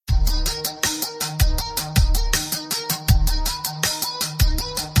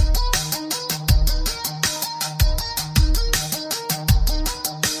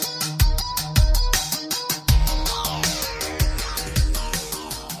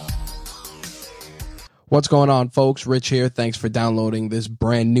What's going on, folks? Rich here. Thanks for downloading this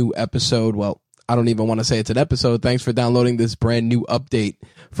brand new episode. Well, I don't even want to say it's an episode. Thanks for downloading this brand new update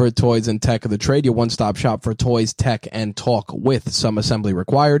for Toys and Tech of the Trade, your one-stop shop for toys, tech, and talk with some assembly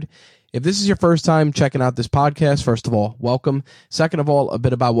required. If this is your first time checking out this podcast, first of all, welcome. Second of all, a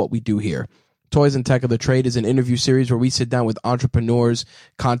bit about what we do here. Toys and Tech of the Trade is an interview series where we sit down with entrepreneurs,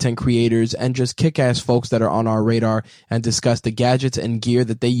 content creators, and just kick-ass folks that are on our radar and discuss the gadgets and gear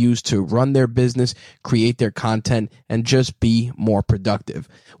that they use to run their business, create their content, and just be more productive.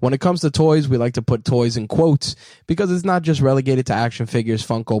 When it comes to toys, we like to put toys in quotes because it's not just relegated to action figures,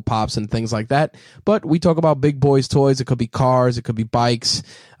 Funko Pops, and things like that, but we talk about big boys toys. It could be cars, it could be bikes,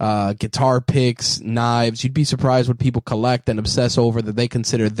 guitar picks, knives. You'd be surprised what people collect and obsess over that they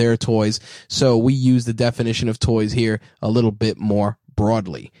consider their toys. So we use the definition of toys here a little bit more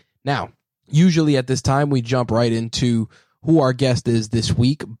broadly. Now, usually at this time, we jump right into who our guest is this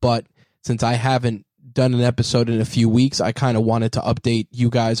week. But since I haven't done an episode in a few weeks, I kind of wanted to update you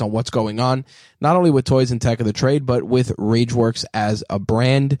guys on what's going on, not only with Toys and Tech of the Trade, but with Rageworks as a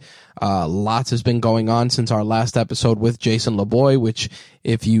brand. Lots has been going on since our last episode with Jason LeBoy, which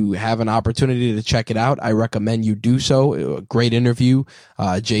if you have an opportunity to check it out, I recommend you do so. A great interview.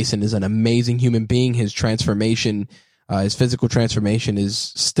 Jason is an amazing human being. His transformation, his physical transformation is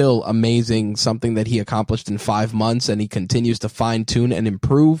still amazing, something that he accomplished in 5 months, and he continues to fine tune and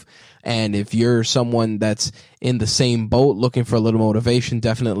improve. And if you're someone that's in the same boat looking for a little motivation,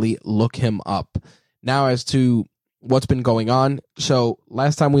 definitely look him up. Now, as to what's been going on. So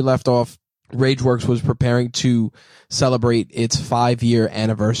last time we left off, Rageworks was preparing to celebrate its 5-year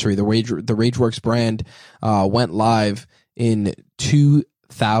anniversary. The Rageworks brand went live in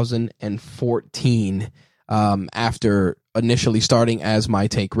 2014 after initially starting as My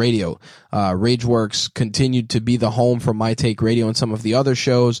Take Radio. Rageworks continued to be the home for My Take Radio and some of the other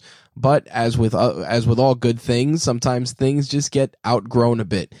shows, but as with all good things, sometimes things just get outgrown a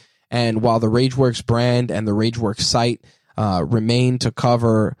bit. And while the Rageworks brand and the Rageworks site remain to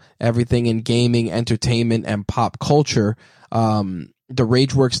cover everything in gaming, entertainment, and pop culture, the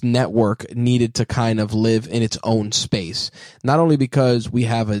Rageworks network needed to kind of live in its own space. Not only because we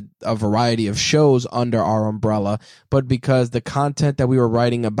have a variety of shows under our umbrella, but because the content that we were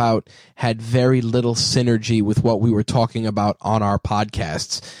writing about had very little synergy with what we were talking about on our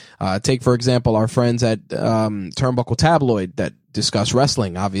podcasts. Take, for example, our friends at Turnbuckle Tabloid that discuss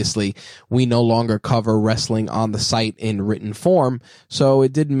wrestling. Obviously, we no longer cover wrestling on the site in written form, so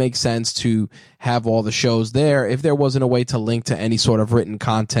it didn't make sense to have all the shows there if there wasn't a way to link to any sort of written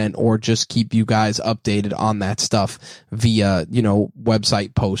content or just keep you guys updated on that stuff via,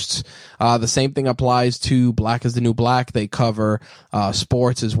 website posts. The same thing applies to Black is the New Black. They cover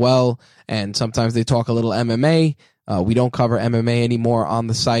sports as well, and sometimes they talk a little MMA. We don't cover MMA anymore on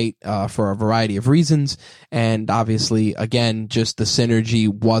the site for a variety of reasons. And obviously, again, just the synergy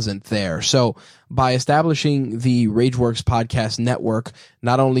wasn't there. So by establishing the Rageworks Podcast Network,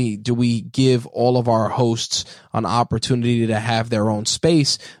 not only do we give all of our hosts an opportunity to have their own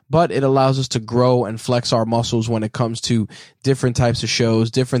space, but it allows us to grow and flex our muscles when it comes to different types of shows,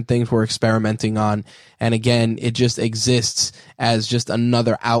 different things we're experimenting on. And again, it just exists as just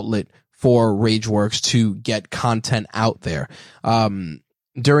another outlet for Rageworks to get content out there.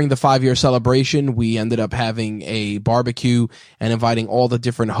 During the 5-year celebration, we ended up having a barbecue and inviting all the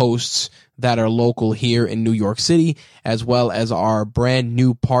different hosts that are local here in New York City, as well as our brand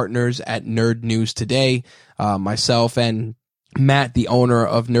new partners at Nerd News Today. Myself and Matt, the owner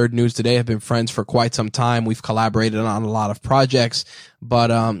of Nerd News Today, have been friends for quite some time. We've collaborated on a lot of projects,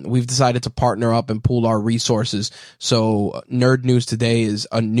 but we've decided to partner up and pool our resources. So Nerd News Today is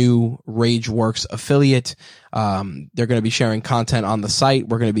a new Rageworks affiliate. They're going to be sharing content on the site.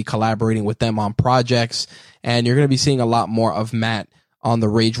 We're going to be collaborating with them on projects, and you're going to be seeing a lot more of Matt on the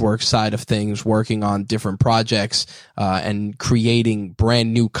Rageworks side of things, working on different projects and creating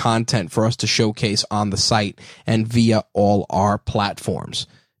brand new content for us to showcase on the site and via all our platforms.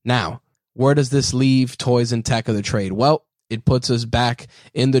 Now, where does this leave Toys and Tech of the Trade? Well, it puts us back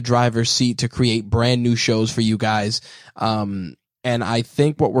in the driver's seat to create brand new shows for you guys. And I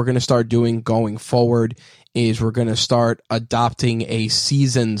think what we're going to start doing going forward is we're going to start adopting a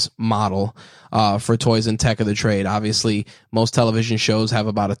seasons model for Toys and Tech of the Trade. Obviously, most television shows have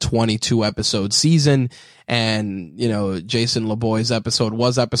about a 22-episode season, and, Jason LeBoy's episode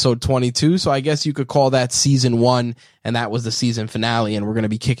was episode 22, so I guess you could call that season 1, and that was the season finale, and we're going to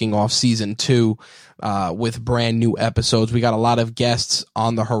be kicking off season 2 with brand new episodes. We got a lot of guests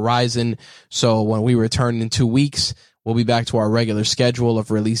on the horizon, so when we return in 2 weeks, we'll be back to our regular schedule of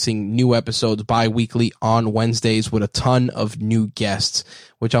releasing new episodes bi-weekly on Wednesdays with a ton of new guests,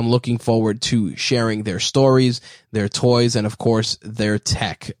 which I'm looking forward to sharing their stories, their toys, and of course, their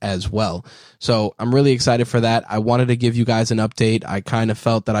tech as well. So I'm really excited for that. I wanted to give you guys an update. I kind of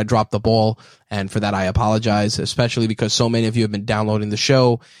felt that I dropped the ball, and for that I apologize, especially because so many of you have been downloading the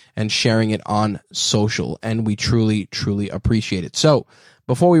show and sharing it on social, and we truly, truly appreciate it. So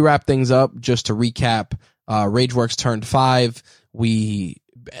before we wrap things up, just to recap, RageWorks turned 5. We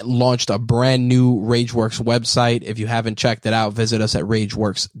launched a brand new RageWorks website. If you haven't checked it out, visit us at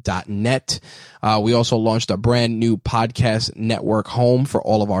rageworks.net. We also launched a brand new podcast network home for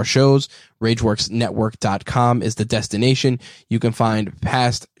all of our shows. RageWorksNetwork.com is the destination. You can find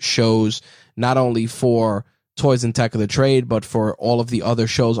past shows not only for Toys and Tech of the Trade, but for all of the other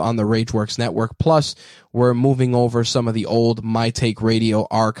shows on the RageWorks network. Plus, we're moving over some of the old My Take Radio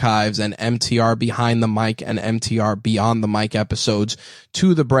archives and MTR Behind the Mic and MTR Beyond the Mic episodes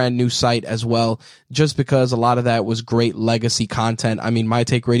to the brand new site as well, just because a lot of that was great legacy content. I mean, My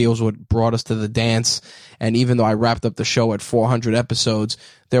Take Radio is what brought us to the dance, and even though I wrapped up the show at 400 episodes,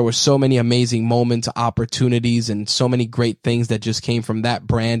 there were so many amazing moments, opportunities, and so many great things that just came from that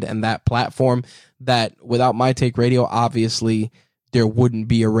brand and that platform that without My Take Radio, obviously, there wouldn't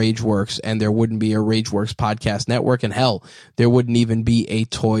be a RageWorks, and there wouldn't be a RageWorks podcast network, and hell, there wouldn't even be a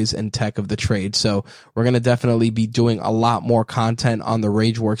Toys and Tech of the Trade. So we're going to definitely be doing a lot more content on the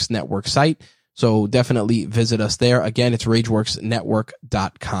RageWorks network site. So definitely visit us there. Again, it's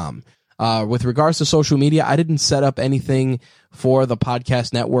rageworksnetwork.com. With regards to social media, I didn't set up anything for the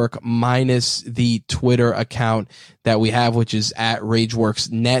podcast network minus the Twitter account that we have, which is at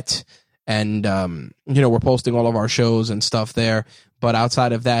RageWorksNet. And, we're posting all of our shows and stuff there. But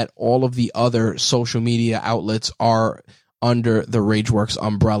outside of that, all of the other social media outlets are under the RageWorks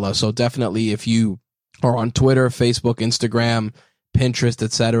umbrella. So definitely if you are on Twitter, Facebook, Instagram, Pinterest,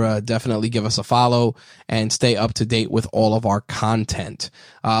 etc., definitely give us a follow and stay up to date with all of our content.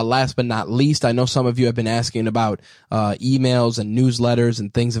 Last but not least, I know some of you have been asking about emails and newsletters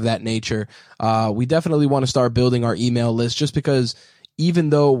and things of that nature. We definitely want to start building our email list, just because even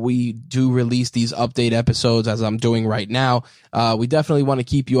though we do release these update episodes as I'm doing right now, we definitely want to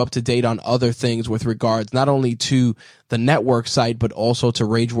keep you up to date on other things with regards not only to the network site, but also to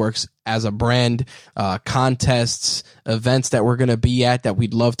RageWorks as a brand, contests, events that we're going to be at that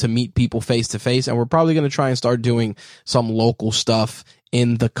we'd love to meet people face to face. And we're probably going to try and start doing some local stuff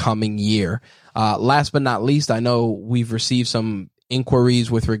in the coming year. Last but not least, I know we've received some inquiries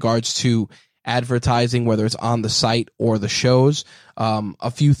with regards to advertising, whether it's on the site or the shows. A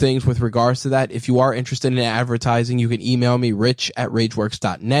few things with regards to that. If you are interested in advertising, you can email me,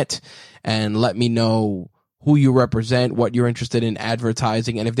 rich@rageworks.net, and let me know who you represent, what you're interested in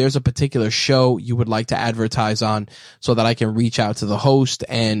advertising, and if there's a particular show you would like to advertise on, so that I can reach out to the host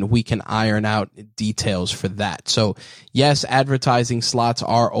and we can iron out details for that. So yes, advertising slots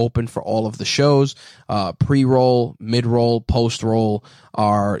are open for all of the shows. Pre-roll, mid-roll, post-roll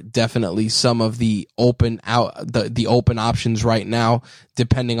are definitely some of the open options right now,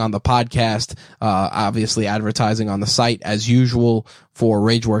 depending on the podcast. Obviously advertising on the site as usual for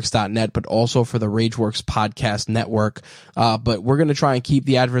rageworks.net, but also for the RageWorks podcast network. But we're going to try and keep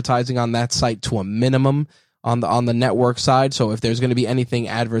the advertising on that site to a minimum on the network side. So if there's going to be anything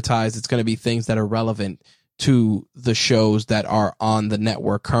advertised, it's going to be things that are relevant to the shows that are on the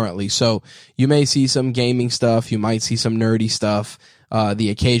network currently. So you may see some gaming stuff, you might see some nerdy stuff,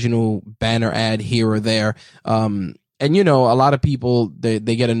 the occasional banner ad here or there. And a lot of people, they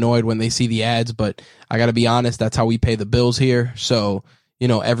get annoyed when they see the ads, but I got to be honest, that's how we pay the bills here. So,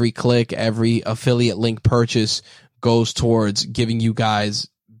 every click, every affiliate link purchase goes towards giving you guys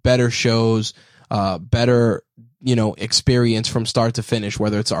better shows, better, experience from start to finish,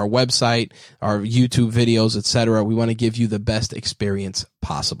 whether it's our website, our YouTube videos, etc. We want to give you the best experience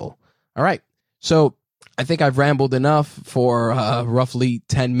possible. All right. So I think I've rambled enough for roughly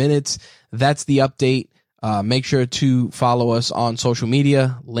 10 minutes. That's the update. Make sure to follow us on social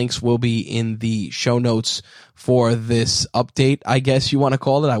media. Links will be in the show notes for this update, I guess you want to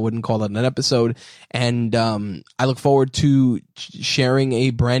call it. I wouldn't call it an episode. And I look forward to sharing a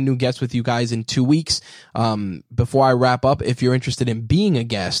brand new guest with you guys in 2 weeks. Before I wrap up, if you're interested in being a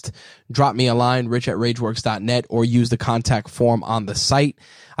guest, drop me a line, rich@rageworks.net, or use the contact form on the site.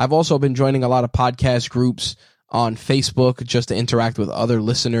 I've also been joining a lot of podcast groups on Facebook just to interact with other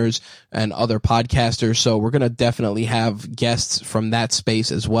listeners and other podcasters. So we're going to definitely have guests from that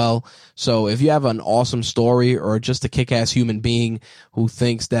space as well. So if you have an awesome story or just a kick-ass human being who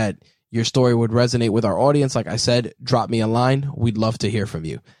thinks that your story would resonate with our audience, like I said, drop me a line. We'd love to hear from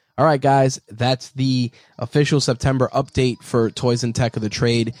you. All right, guys, that's the official September update for Toys and Tech of the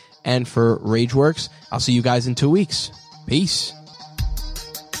Trade and for Rageworks. I'll see you guys in 2 weeks. Peace.